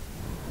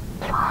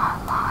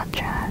 far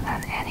larger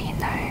than any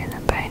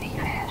known bony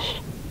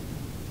fish.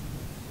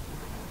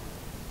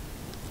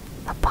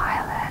 The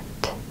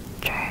pilot,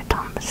 Joe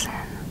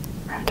Thompson,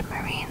 and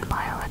marine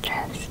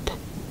biologist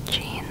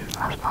Jean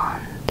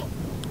Lafond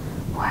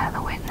were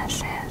the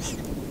witnesses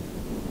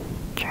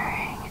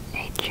during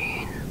a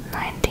June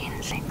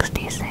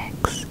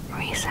 1966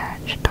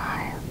 research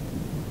dive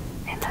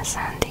in the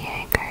San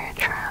Diego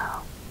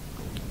Trail.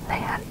 They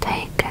had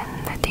taken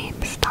the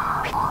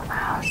Deepstar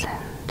 4000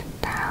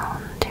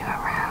 down to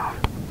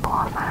around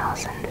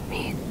 4,000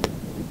 feet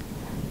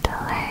to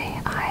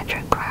lay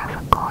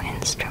hydrographical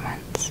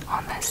instruments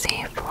on the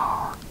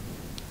seafloor.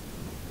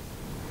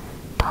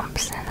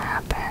 Thompson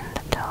happened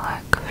to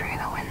look through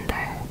the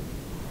window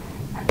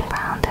and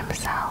found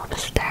himself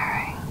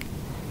staring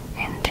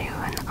into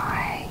an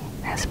eye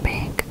as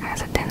big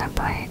as a dinner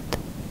plate.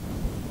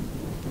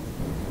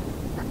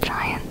 The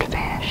giant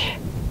fish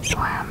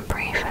swam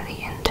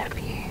briefly into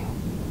view.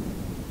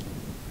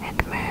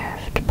 It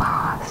moved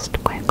past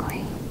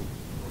quickly,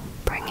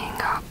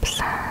 bringing up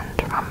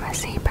sand from the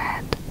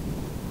seabed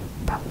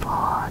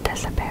before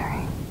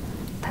disappearing.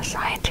 The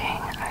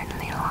sighting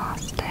only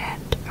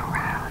lasted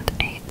around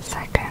 8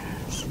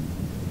 seconds.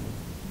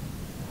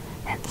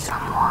 It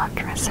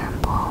somewhat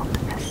resembled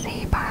a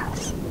sea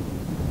bass.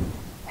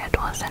 It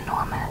was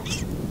enormous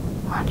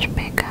much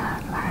bigger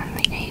than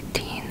the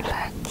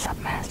 18-foot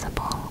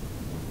submersible,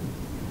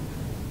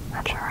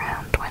 at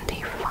around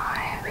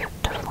 25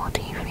 to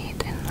 40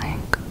 feet in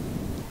length,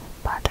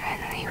 but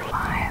only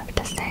 5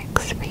 to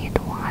 6 feet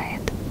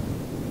wide.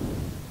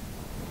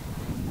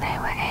 They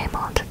were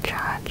able to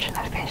judge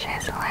the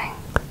fish's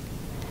length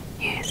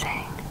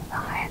using the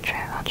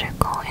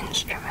hydrological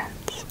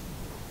instruments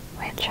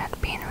which had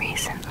been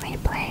recently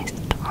placed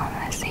on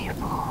the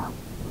seafloor.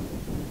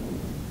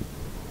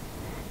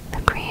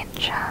 The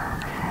creature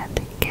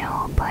had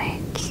gill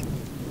plates,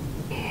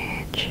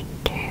 huge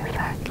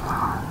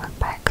 2-foot-long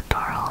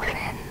pectoral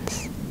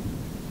fins,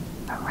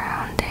 a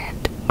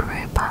rounded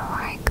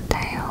grouper-like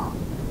tail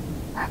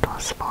that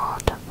was 4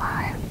 to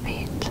 5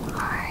 feet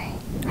high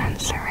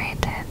and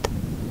serrated.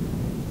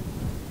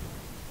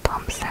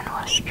 Thompson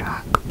was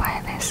struck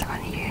by this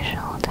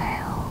unusual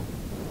tail,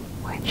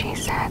 which he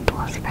said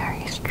was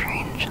very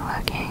strange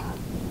looking,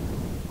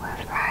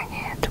 with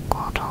ragged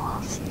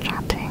caudals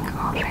jutting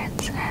off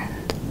its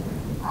end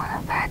on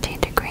a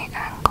 30-degree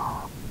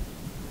angle.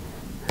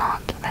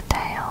 Not the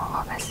tail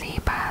of a sea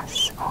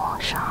bass or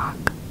shark.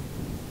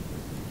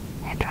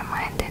 It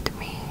reminded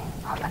me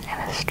of an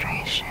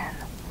illustration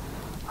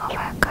of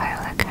a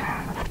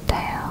coelacanth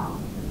tail.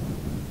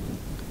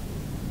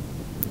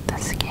 The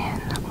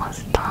skin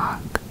was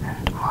dark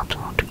and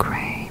mottled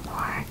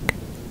grey-black,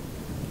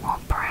 or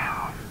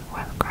brown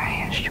with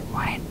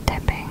greyish-white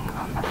tipping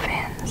on the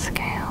fin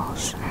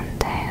scales and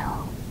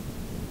tail.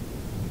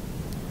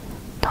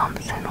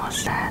 Thompson was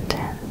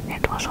certain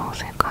it was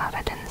also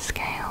covered in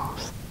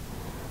scales,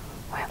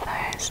 with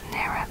those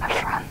nearer the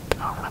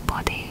front of the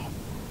body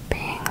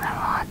being the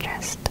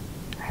largest,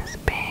 as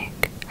big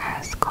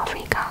as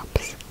coffee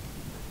cups.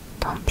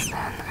 Thompson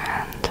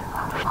and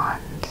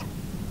Loveland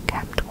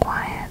kept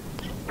quiet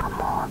for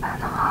more than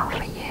half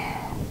a year,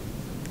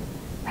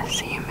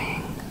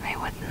 assuming they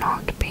would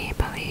not be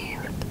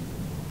believed,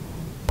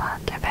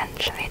 but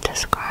eventually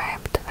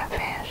described the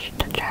fish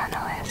to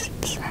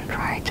journalists and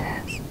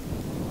writers.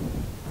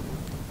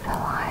 The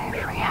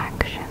live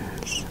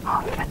reactions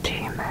of the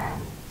two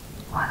men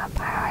were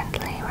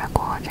apparently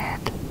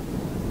recorded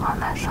on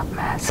the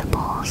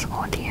submersible's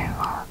audio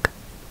log.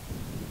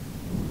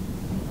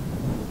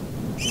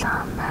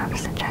 Some have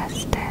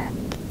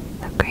suggested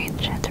the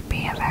creature to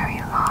be a very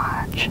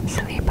large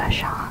sleeper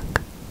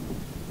shark,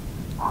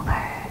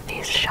 although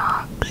these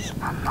sharks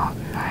are not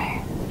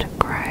known to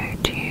grow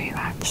to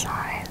that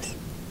size.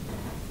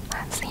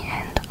 That's the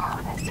end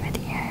of this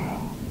video.